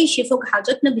 فاي شيء فوق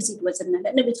حاجتنا بيزيد وزننا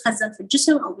لانه بيتخزن في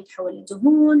الجسم او بيتحول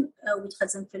لدهون او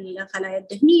بيتخزن في الخلايا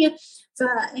الدهنيه.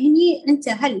 فهني انت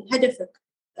هل هدفك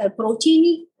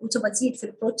بروتيني وتبغى تزيد في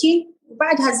البروتين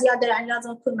وبعدها زياده يعني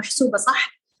لازم تكون محسوبه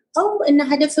صح، او ان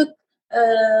هدفك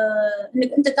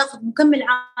انك انت تاخذ مكمل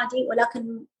عادي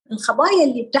ولكن الخبايا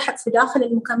اللي بتحت في داخل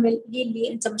المكمل هي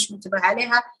اللي انت مش منتبه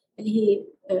عليها، اللي هي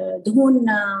دهون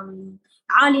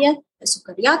عاليه،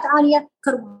 سكريات عاليه،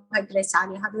 كربوهيدرات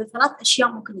عاليه. هذه الثلاث اشياء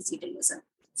ممكن تزيد الوزن.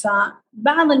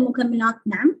 فبعض المكملات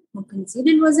نعم ممكن تزيد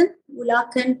الوزن،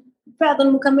 ولكن بعض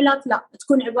المكملات لا،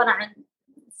 تكون عباره عن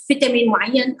فيتامين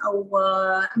معين او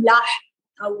املاح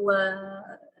او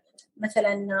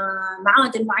مثلا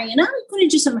معادن معينه يكون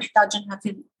الجسم محتاجها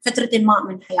في فتره ما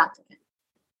من حياته.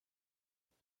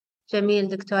 جميل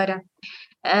دكتورة.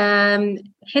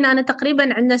 الحين أنا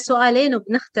تقريبا عندنا سؤالين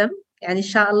وبنختم، يعني إن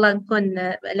شاء الله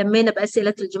نكون لمينا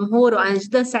بأسئلة الجمهور، وأنا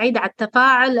جدا سعيدة على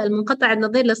التفاعل المنقطع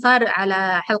النظير اللي صار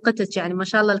على حلقتك، يعني ما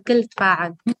شاء الله الكل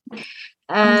تفاعل.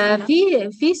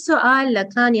 في سؤال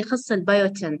كان يخص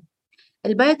البيوتين.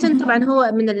 البيوتين طبعا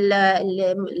هو من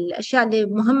الأشياء اللي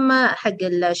مهمة حق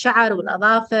الشعر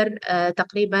والأظافر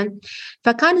تقريبا.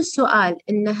 فكان السؤال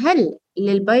إن هل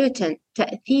للبيوتين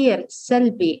تأثير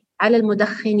سلبي على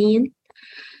المدخنين؟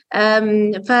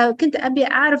 فكنت أبي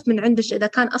أعرف من عندك إذا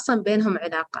كان أصلا بينهم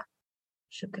علاقة.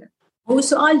 شكرا. هو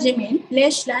سؤال جميل.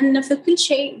 ليش؟ لأن في كل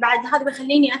شيء بعد هذا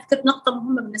بخليني أذكر نقطة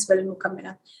مهمة بالنسبة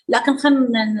للمكملات، لكن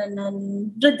خلينا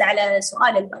نرد على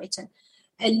سؤال البيوتين.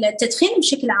 التدخين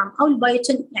بشكل عام أو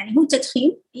البيوتين يعني هو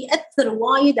تدخين يأثر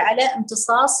وايد على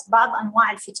امتصاص بعض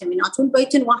أنواع الفيتامينات،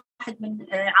 والبيوتين واحد من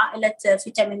عائلة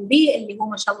فيتامين بي اللي هو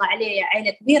ما شاء الله عليه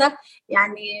عائلة كبيرة،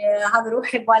 يعني هذا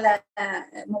روحي بوالا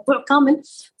موضوع كامل،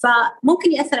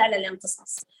 فممكن يأثر على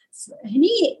الامتصاص.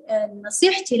 هني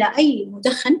نصيحتي لأي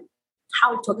مدخن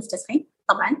حاول توقف تدخين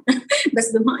طبعا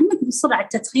بس بما أنك مصر على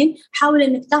التدخين حاول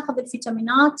أنك تاخذ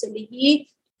الفيتامينات اللي هي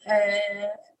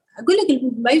أقول لك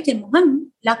البيوتين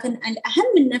مهم، لكن الأهم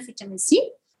منه فيتامين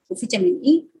سي وفيتامين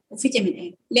إي وفيتامين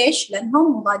إي. ليش؟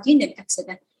 لأنهم مضادين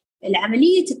للأكسدة.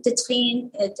 العملية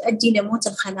التدخين تؤدي لموت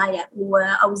الخلايا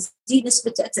أو تزيد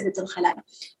نسبة أكسدة الخلايا،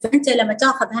 فأنت لما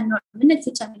تأخذ هالنوع من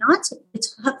الفيتامينات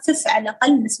بتخفف على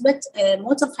الأقل نسبة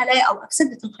موت الخلايا أو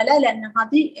أكسدة الخلايا، لأن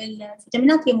هذه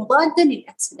الفيتامينات هي مضادة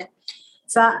للأكسدة.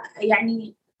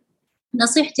 فيعني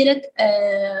نصيحتي لك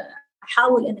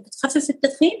حاول انك تخفف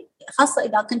التدخين، خاصه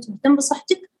اذا كنت مهتم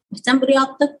بصحتك مهتم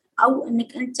برياضتك، او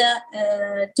انك انت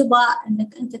تبغى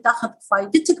انك انت تاخذ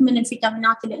فائدتك من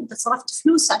الفيتامينات اللي انت صرفت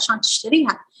فلوس عشان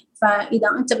تشتريها. فاذا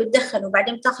انت بتدخن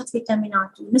وبعدين تاخذ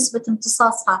فيتامينات ونسبه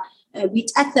امتصاصها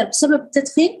بيتاثر بسبب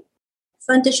التدخين،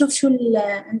 فانت شوف شو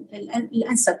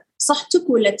الانسب، صحتك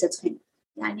ولا التدخين.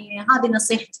 يعني هذه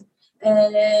نصيحتي.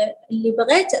 اللي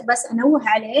بغيت بس انوه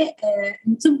عليه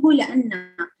انتبهوا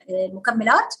لان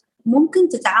المكملات ممكن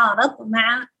تتعارض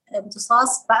مع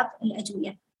امتصاص بعض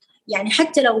الادويه، يعني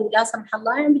حتى لو لا سمح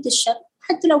الله يعني الشر،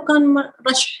 حتى لو كان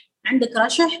رشح عندك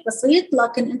رشح بسيط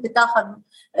لكن انت تاخذ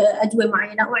ادويه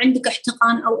معينه او عندك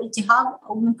احتقان او التهاب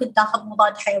او ممكن تاخذ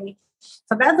مضاد حيوي.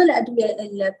 فبعض الادويه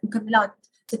المكملات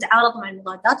تتعارض مع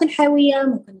المضادات الحيويه،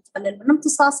 ممكن تقلل من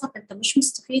امتصاصها فانت مش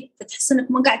مستفيد، فتحس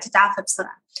انك ما قاعد تتعافى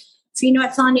بسرعه. في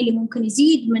نوع ثاني اللي ممكن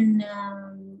يزيد من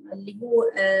اللي هو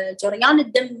جريان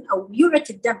الدم أو ليوعة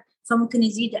الدم، فممكن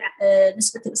يزيد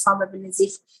نسبة الإصابة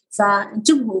بالنزيف.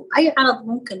 فانتبهوا أي عرض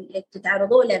ممكن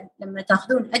تتعرضوا له لما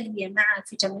تأخذون أدوية مع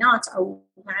فيتامينات أو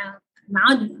مع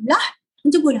معادن أملاح،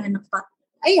 انتبهوا لها النقطة.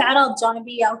 أي أعراض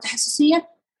جانبية أو تحسسية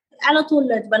على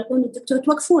طول تبلغون الدكتور،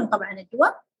 توقفون طبعا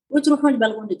الدواء وتروحون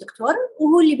تبلغون الدكتور،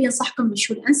 وهو اللي بينصحكم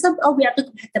بشو الأنسب أو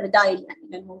بيعطيكم حتى بدائل يعني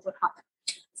للموضوع هذا.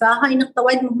 فهاي نقطة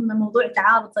وايد مهمة، موضوع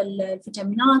تعارض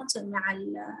الفيتامينات مع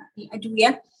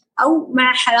الأدوية أو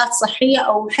مع حالات صحية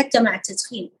أو حتى مع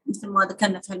التدخين مثل ما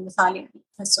ذكرنا في المثال يعني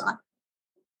في السؤال.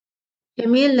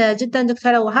 جميل جدا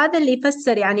دكتورة. وهذا اللي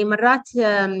يفسر يعني مرات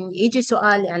يجي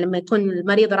سؤال، يعني لما يكون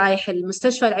المريض رايح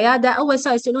المستشفى العيادة أول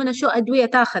سؤال يسألونه شو أدوية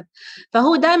تاخذ،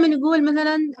 فهو دائما يقول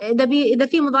مثلا إذا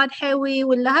في مضاد حيوي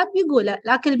ولا هب يقوله،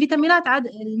 لكن الفيتامينات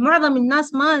معظم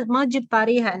الناس ما تجيب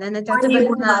طاريها لأنها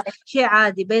تعتبر إنها شيء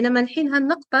عادي. بينما الحين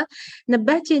هالنقطة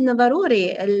نبهتي إنه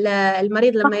ضروري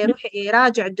المريض لما يروح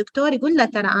يراجع الدكتور يقول له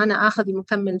ترى أنا آخذ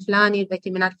المكمل الفلاني،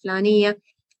 الفيتامينات الفلانية،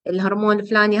 الهرمون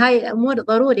الفلاني. هاي أمور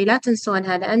ضروري لا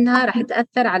تنسونها لأنها راح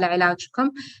تأثر على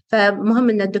علاجكم، فمهم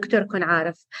أن الدكتور يكون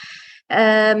عارف.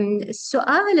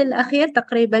 السؤال الأخير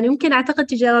تقريبا يمكن أعتقد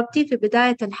تجاوبتيه في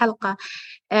بداية الحلقة،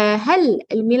 هل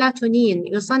الميلاتونين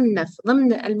يصنف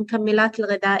ضمن المكملات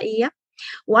الغذائية؟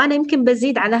 وأنا يمكن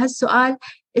بزيد على هالسؤال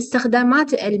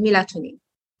استخدامات الميلاتونين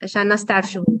عشان الناس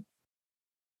تعرف شو هو.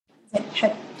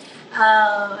 حلو.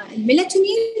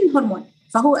 الميلاتونين هرمون،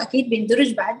 فهو أكيد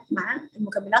بيندرج بعد مع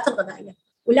المكملات الغذائية،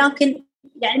 ولكن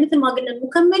يعني مثل ما قلنا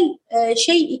المكمل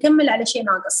شيء يكمل على شيء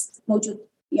ناقص موجود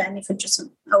يعني في الجسم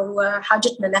أو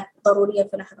حاجتنا له ضرورية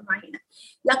في لحظة معينة.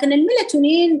 لكن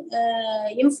الميلاتونين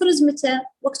ينفرز متى؟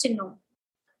 وقت النوم.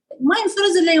 ما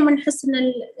ينفرز إلا يوم نحس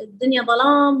إن الدنيا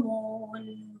ظلام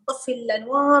ونطفي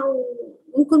الأنوار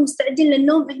ونكون مستعدين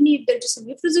للنوم، هني يبدأ الجسم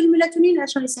يفرز الميلاتونين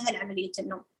عشان يسهل عملية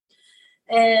النوم.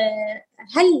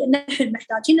 هل نحن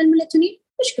محتاجين الميلاتونين؟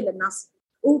 مش كل الناس،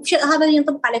 وهذا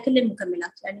ينطبق على كل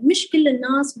المكملات، يعني مش كل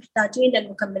الناس محتاجين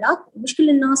للمكملات ومش كل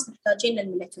الناس محتاجين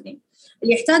للميلاتونين.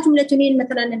 اللي يحتاج ميلاتونين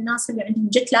مثلا الناس اللي عندهم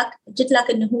جت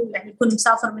لاك انه هو يعني يكون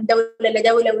مسافر من دولة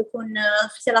لدولة ويكون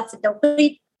اختلاف في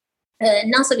التوقيت،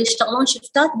 الناس اللي يشتغلون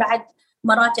شفتات بعد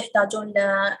مرات يحتاجون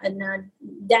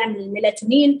دعم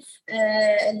الميلاتونين،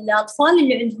 الأطفال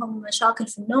اللي عندهم مشاكل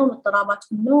في النوم، اضطرابات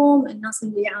في النوم، الناس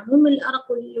اللي يعانون من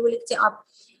الأرق والاكتئاب.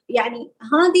 يعني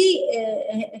هذه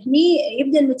هني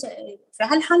يبدأ في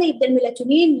هالحالة يبدأ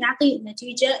الميلاتونين يعطي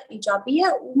نتيجة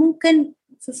إيجابية، وممكن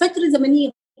في فترة زمنية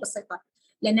بسيطة،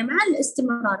 لأن مع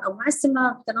الاستمرار أو مع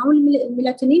استمرار تناول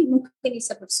الميلاتونين ممكن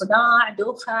يسبب صداع،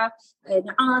 دوخة،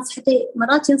 نعاس. حتى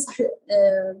مرات ينصح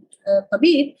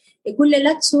طبيب يقول له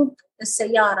لا تسوق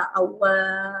السيارة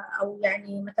أو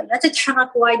يعني مثلا لا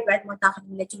تتحرك وايد بعد ما تاخذ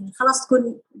الميلاتونين، خلاص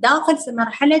تكون داخل في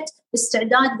مرحلة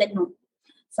استعداد للنوم.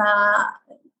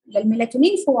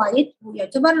 فالميلاتونين فوائد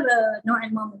ويعتبر نوع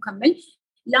ما مكمل،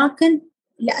 لكن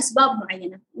لأسباب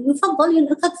معينة، ويفضل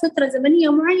ينأخذ فترة زمنية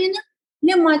معينة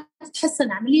لما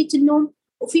تتحسن عملية النوم.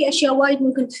 وفي أشياء وايد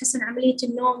ممكن تحسن عملية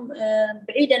النوم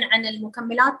بعيدا عن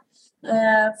المكملات.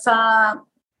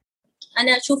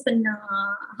 فأنا أشوف أن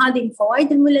هذه من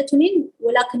فوائد الميلاتونين،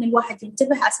 ولكن الواحد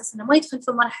ينتبه على أساس أنه ما يدخل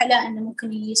في مرحلة أنه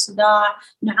ممكن يجي صداع،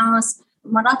 نعاس،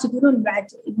 مرات يقولون بعد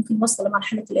ممكن يوصل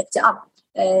لمرحلة الاكتئاب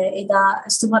إذا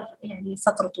استمر يعني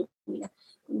فترة طويلة.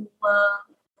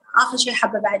 وآخر شيء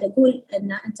حابة بعد أقول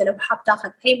أن أنت لو حاب تاخذ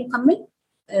أي مكمل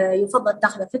يفضل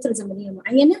تاخذه فترة زمنية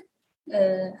معينة.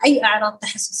 أي أعراض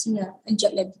تحسسية الجأ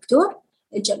للدكتور،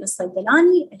 الجأ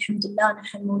للصيدلاني. الحمد لله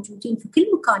نحن موجودين في كل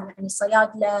مكان، يعني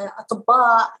صيادلة،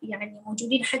 أطباء يعني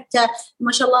موجودين، حتى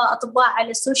ما شاء الله أطباء على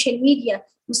السوشيال ميديا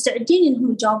مستعدين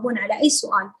إنهم يجاوبون على أي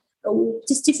سؤال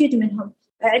وتستفيد منهم.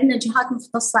 عندنا جهات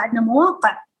مختصة، عندنا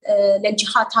مواقع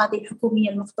للجهات هذه الحكومية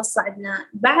المختصة، عندنا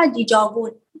بعد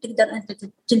يجاوبون، تقدر أنت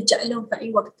تلجأ لهم في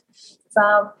أي وقت. ف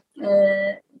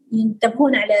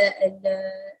ينتبهون على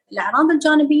الأعراض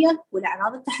الجانبية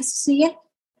والأعراض التحسسية،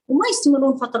 وما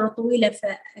يستمرون فترة طويلة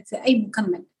في أي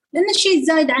مكمل، لأن الشيء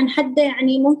الزايد عن حده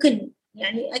يعني ممكن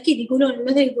يعني أكيد يقولون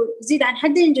مثل يقول زيد عن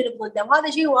حده ينجلب ضده، وهذا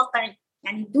شيء واقعي.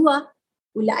 يعني الدواء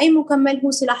ولا أي مكمل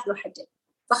هو سلاح ذو حدين،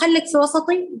 فخليك في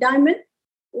وسطي دائما،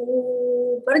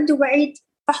 وبرد وبعيد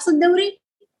فحص الدوري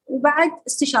وبعد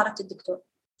استشارة الدكتور.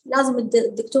 لازم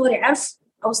الدكتور يعرف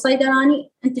أو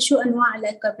الصيدلاني أنت شو أنواع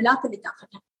المكملات اللي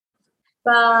تأخذها.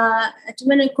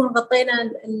 فأتمنى يكون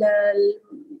غطينا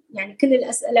يعني كل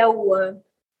الأسئلة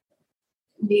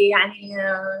يعني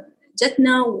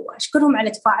جتنا، وأشكرهم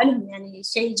على تفاعلهم، يعني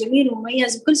شيء جميل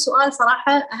ومميز، وكل سؤال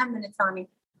صراحة أهم من الثاني.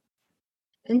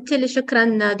 أنت اللي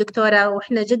شكرا دكتورة،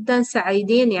 وإحنا جدا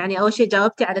سعيدين. يعني أول شيء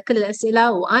جاوبتي على كل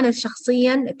الأسئلة، وأنا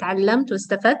شخصيا تعلمت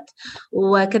واستفدت،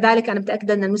 وكذلك أنا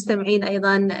متأكدة أن المستمعين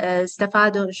أيضا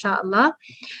استفادوا إن شاء الله.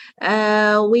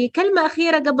 وكلمة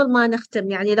أخيرة قبل ما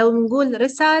نختم، يعني لو نقول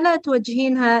رسالة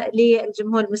توجهينها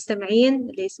للجمهور المستمعين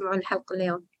اللي يسمعون الحلقة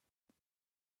اليوم.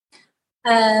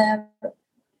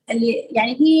 اللي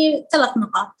يعني هي 3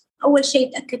 نقاط. أول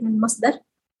شيء تأكد من المصدر،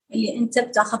 اللي أنت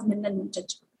بتاخذ منه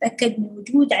المنتج، تأكد من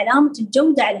وجود علامة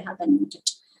الجودة على هذا المنتج.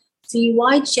 في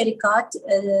وايد شركات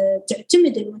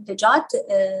تعتمد المنتجات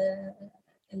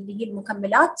اللي هي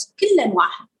المكملات كل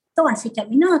أنواعها، سواء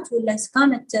فيتامينات ولا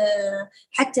كانت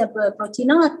حتى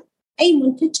بروتينات، أي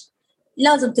منتج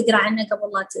لازم تقرأ عنه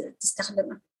قبل لا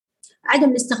تستخدمه. عدم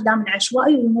الاستخدام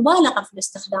العشوائي والمبالغة في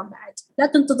الاستخدام بعد، لا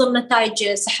تنتظر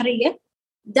نتائج سحرية.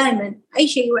 دائما أي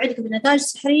شيء يوعدك بنتائج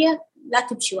سحرية لا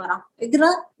تمشي وراه،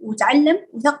 اقرأ وتعلم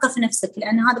وثقف نفسك،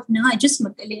 لأن هذا في النهاية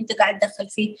جسمك اللي أنت قاعد تدخل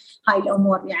فيه هاي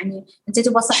الأمور. يعني أنت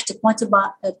تبغى صحتك ما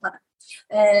تبغى ضرر.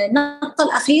 النقطة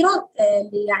الأخيرة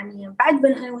اللي يعني بعد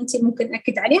أنا وأنت ممكن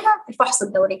نأكد عليها، الفحص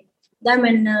الدوري.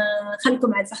 دائما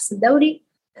خلكم على الفحص الدوري،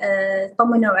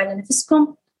 طمنوا على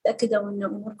نفسكم، تأكدوا أن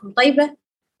أموركم طيبة،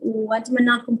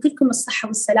 وأتمنى لكم كلكم الصحة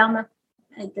والسلامة.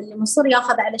 اللي مصر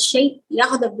ياخذ على الشيء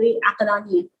ياخذه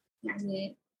بعقلانية.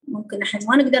 يعني ممكن احنا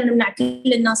ما نقدر نمنع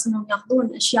كل الناس انهم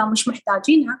ياخذون اشياء مش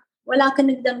محتاجينها، ولكن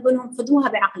نقدر نقول لهم خذوها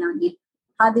بعقلانية.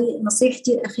 هذه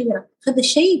نصيحتي الأخيرة، خذ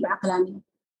الشيء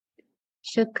بعقلانية.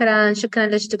 شكرا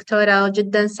لك دكتورة،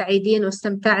 وجدا سعيدين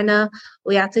واستمتعنا،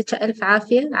 ويعطيك ألف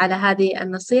عافية على هذه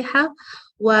النصيحة.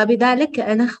 وبذلك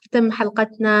نختم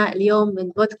حلقتنا اليوم من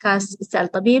بودكاست اسأل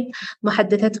طبيب.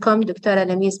 محدثتكم دكتورة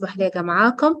لميس بوحليقة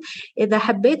معاكم. إذا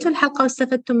حبيتوا الحلقة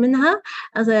واستفدتم منها،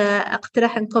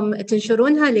 أقترح أنكم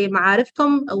تنشرونها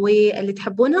لمعارفكم واللي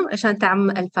تحبونهم عشان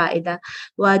تعم الفائدة.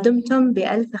 ودمتم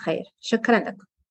بألف خير. شكرا لكم.